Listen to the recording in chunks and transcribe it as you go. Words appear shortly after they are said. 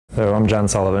So I'm John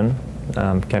Sullivan,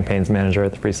 campaigns manager at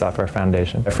the Free Software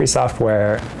Foundation. Free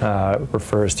software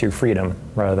refers to freedom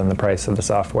rather than the price of the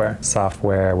software.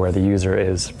 Software where the user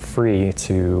is free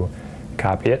to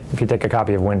copy it. If you take a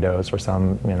copy of Windows or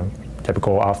some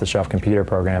typical off-the-shelf computer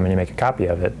program and you make a copy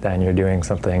of it, then you're doing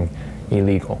something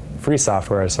illegal. Free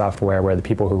software is software where the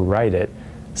people who write it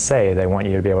say they want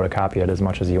you to be able to copy it as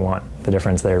much as you want. The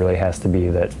difference there really has to be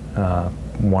that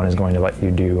one is going to let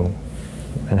you do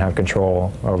and have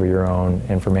control over your own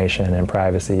information and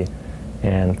privacy,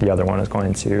 and the other one is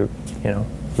going to,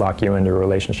 lock you into a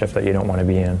relationship that you don't want to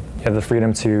be in. You have the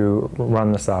freedom to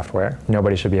run the software.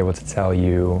 Nobody should be able to tell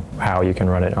you how you can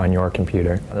run it on your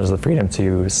computer. There's the freedom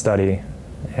to study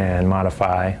and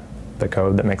modify the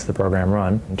code that makes the program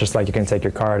run. Just like you can take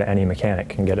your car to any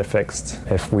mechanic and get it fixed.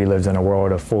 If we lived in a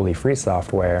world of fully free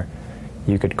software,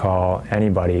 you could call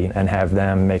anybody and have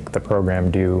them make the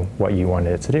program do what you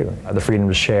wanted it to do. The freedom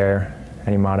to share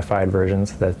any modified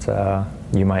versions that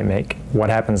you might make.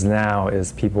 What happens now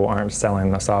is people aren't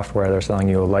selling the software, they're selling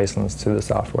you a license to the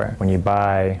software. When you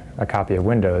buy a copy of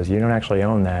Windows, you don't actually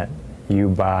own that. You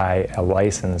buy a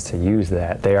license to use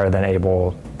that. They are then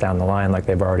able, down the line, like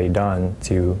they've already done,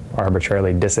 to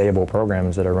arbitrarily disable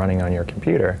programs that are running on your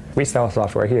computer. We sell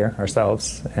software here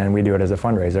ourselves, and we do it as a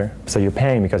fundraiser. So you're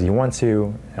paying because you want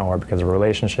to, or because of a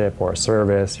relationship or a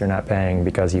service. You're not paying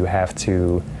because you have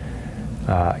to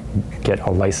get a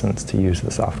license to use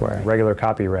the software. Regular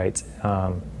copyright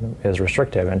is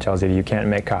restrictive and tells you you can't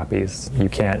make copies. You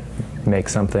can't make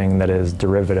something that is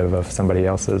derivative of somebody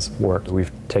else's work.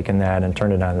 We've taken that and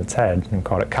turned it on its head and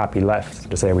called it copyleft,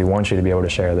 to say we want you to be able to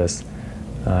share this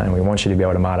and we want you to be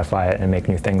able to modify it and make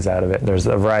new things out of it. There's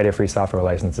a variety of free software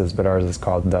licenses, but ours is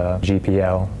called the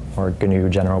GPL, or GNU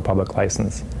General Public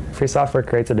License. Free software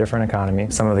creates a different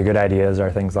economy. Some of the good ideas are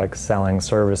things like selling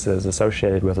services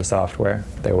associated with the software.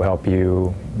 They will help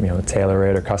you, tailor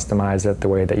it or customize it the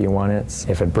way that you want it.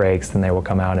 If it breaks, then they will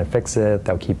come out and fix it.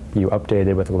 They'll keep you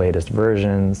updated with the latest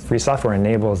versions. Free software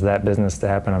enables that business to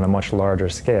happen on a much larger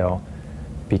scale,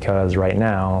 because right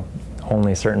now,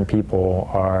 only certain people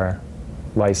are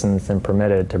licensed and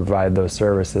permitted to provide those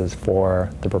services for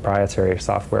the proprietary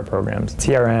software programs.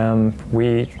 TRM,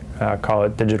 we call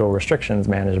it digital restrictions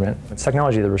management. It's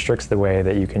technology that restricts the way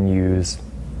that you can use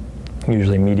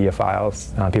usually media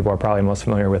files. People are probably most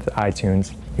familiar with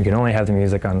iTunes. You can only have the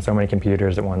music on so many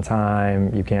computers at one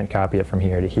time. You can't copy it from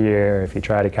here to here. If you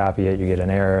try to copy it, you get an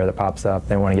error that pops up.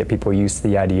 They want to get people used to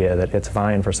the idea that it's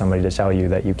fine for somebody to tell you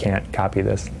that you can't copy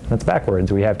this. That's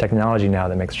backwards. We have technology now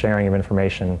that makes sharing of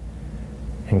information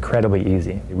incredibly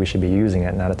easy. We should be using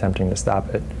it, not attempting to stop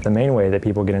it. The main way that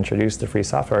people get introduced to free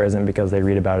software isn't because they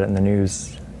read about it in the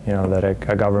news, that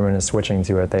a government is switching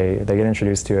to it. They get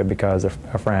introduced to it because a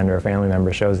friend or a family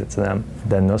member shows it to them.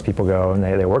 Then those people go and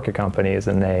they work at companies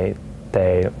and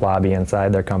they lobby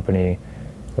inside their company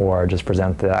or just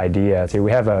present the idea. So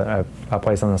we have a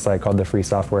place on the site called the Free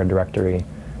Software Directory,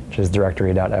 which is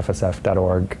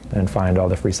directory.fsf.org, and find all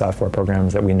the free software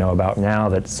programs that we know about now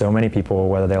that so many people,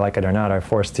 whether they like it or not, are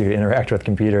forced to interact with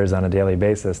computers on a daily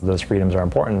basis. Those freedoms are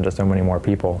important to so many more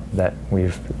people that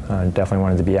we've definitely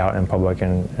wanted to be out in public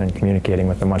and communicating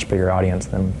with a much bigger audience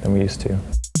than we used to.